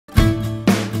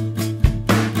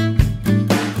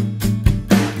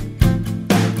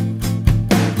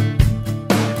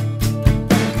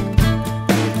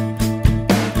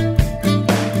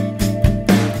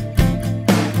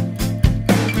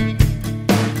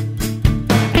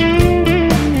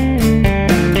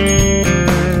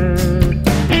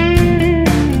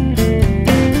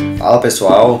Fala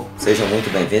pessoal, sejam muito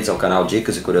bem-vindos ao canal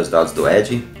Dicas e Curiosidades do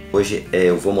Ed. Hoje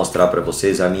eu vou mostrar para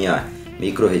vocês a minha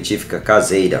micro retífica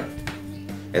caseira.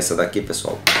 Essa daqui,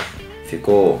 pessoal,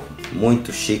 ficou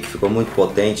muito chique, ficou muito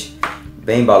potente,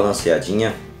 bem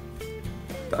balanceadinha,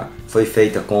 tá? Foi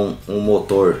feita com um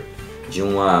motor de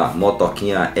uma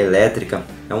motoquinha elétrica.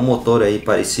 É um motor aí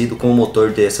parecido com o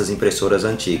motor dessas impressoras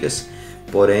antigas,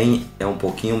 porém é um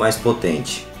pouquinho mais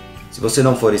potente. Se você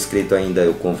não for inscrito ainda,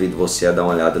 eu convido você a dar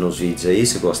uma olhada nos vídeos aí,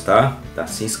 se gostar, tá?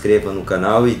 Se inscreva no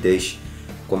canal e deixe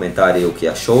um comentário aí o que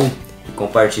achou e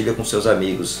compartilha com seus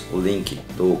amigos o link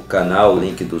do canal, o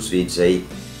link dos vídeos aí.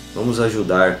 Vamos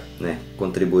ajudar, né?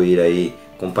 Contribuir aí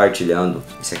compartilhando.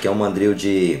 Esse aqui é um mandril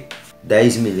de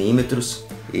 10 milímetros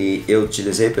e eu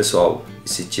utilizei, pessoal,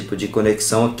 esse tipo de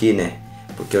conexão aqui, né?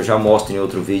 Porque eu já mostro em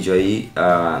outro vídeo aí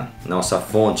a nossa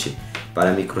fonte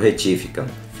para micro retífica,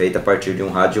 feita a partir de um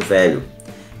rádio velho.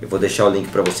 Eu vou deixar o link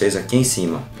para vocês aqui em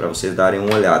cima, para vocês darem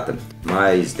uma olhada.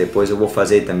 Mas depois eu vou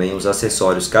fazer também os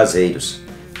acessórios caseiros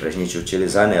para a gente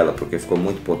utilizar nela, porque ficou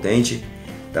muito potente.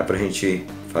 Dá para a gente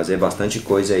fazer bastante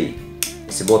coisa aí.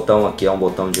 Esse botão aqui é um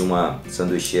botão de uma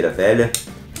sanduicheira velha,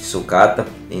 sucata.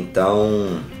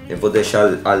 Então eu vou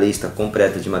deixar a lista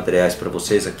completa de materiais para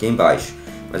vocês aqui embaixo.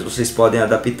 Mas vocês podem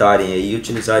adaptarem aí e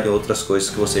utilizarem outras coisas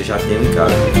que vocês já tenham em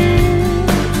casa.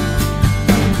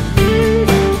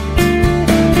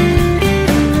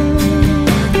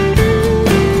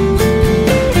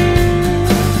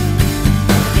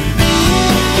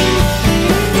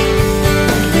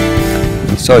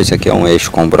 Só isso aqui é um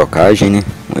eixo com brocagem, né?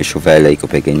 Um eixo velho aí que eu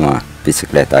peguei numa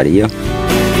bicicletaria.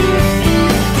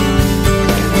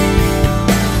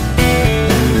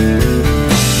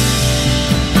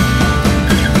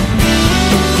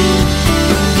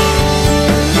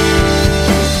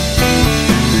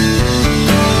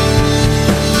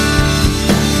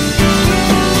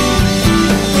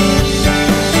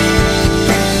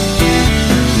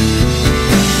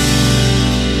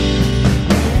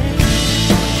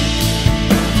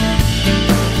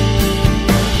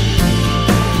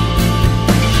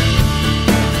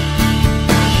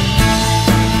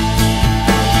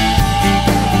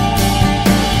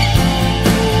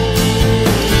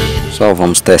 Só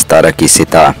vamos testar aqui se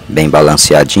tá bem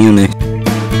balanceadinho, né?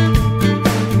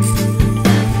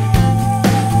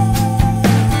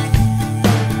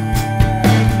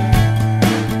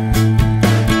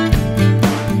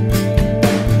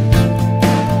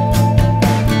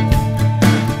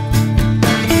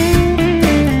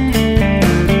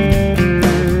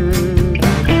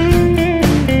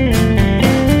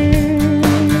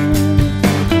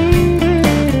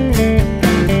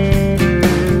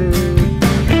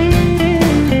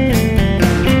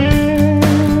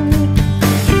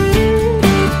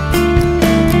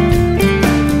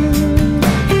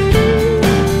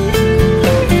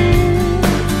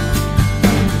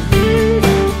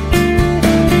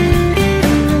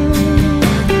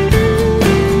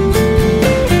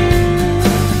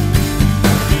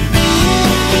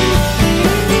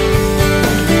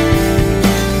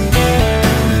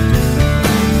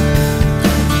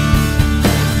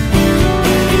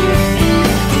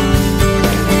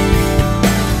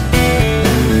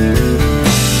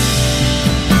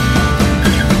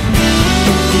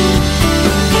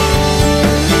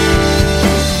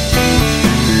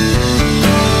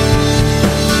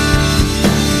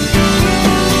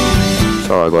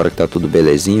 Agora que tá tudo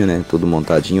belezinho, né? Tudo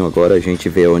montadinho. Agora a gente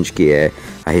vê onde que é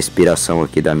a respiração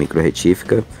aqui da micro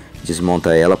retífica.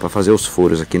 Desmonta ela para fazer os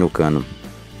furos aqui no cano.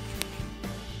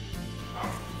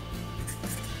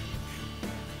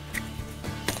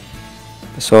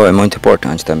 Pessoal, é muito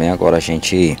importante também agora a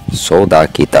gente soldar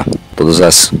aqui, tá? Todas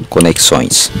as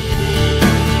conexões.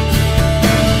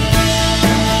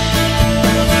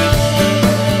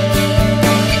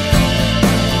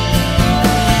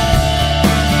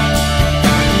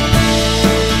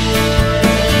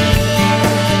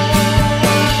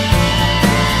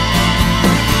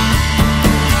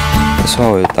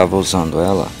 Pessoal, eu estava usando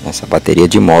ela nessa bateria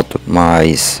de moto,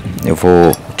 mas eu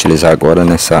vou utilizar agora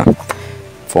nessa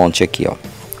fonte aqui, ó.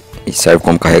 E serve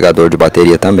como carregador de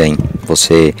bateria também.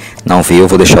 Você não viu, eu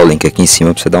vou deixar o link aqui em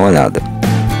cima para você dar uma olhada.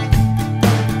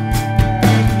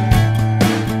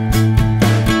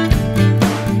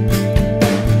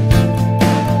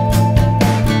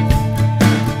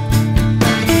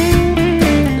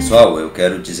 Pessoal, eu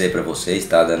quero dizer para vocês,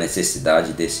 tá, da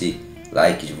necessidade desse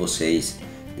like de vocês,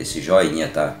 desse joinha,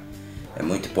 tá? É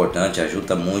muito importante,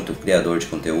 ajuda muito o criador de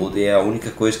conteúdo e é a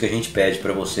única coisa que a gente pede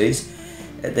para vocês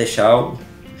é deixar o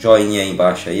joinha aí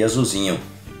embaixo aí, azulzinho.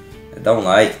 Dá um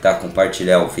like, tá?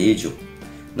 Compartilhar o vídeo.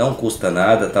 Não custa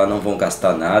nada, tá? Não vão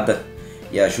gastar nada.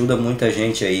 e ajuda muita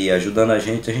gente aí. Ajudando a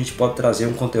gente pode trazer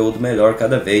um conteúdo melhor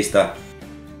cada vez, tá?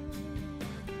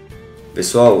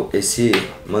 Pessoal, esse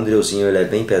mandrilzinho ele é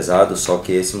bem pesado, só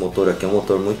que esse motor aqui é um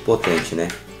motor muito potente, né?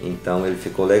 Então ele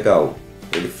ficou legal.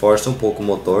 Ele força um pouco o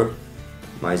motor,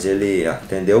 mas ele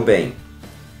atendeu bem.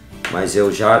 Mas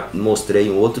eu já mostrei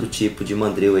um outro tipo de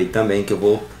mandril aí também, que eu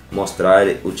vou mostrar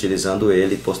utilizando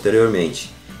ele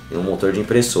posteriormente. Um motor de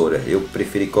impressora. Eu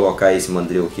preferi colocar esse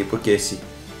mandril aqui porque esse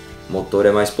motor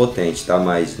é mais potente, tá?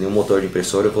 Mas em um motor de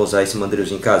impressora eu vou usar esse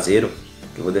mandrilzinho caseiro,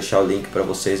 que eu vou deixar o link para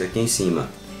vocês aqui em cima.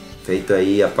 Feito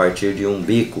aí a partir de um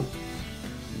bico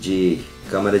de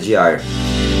câmara de ar.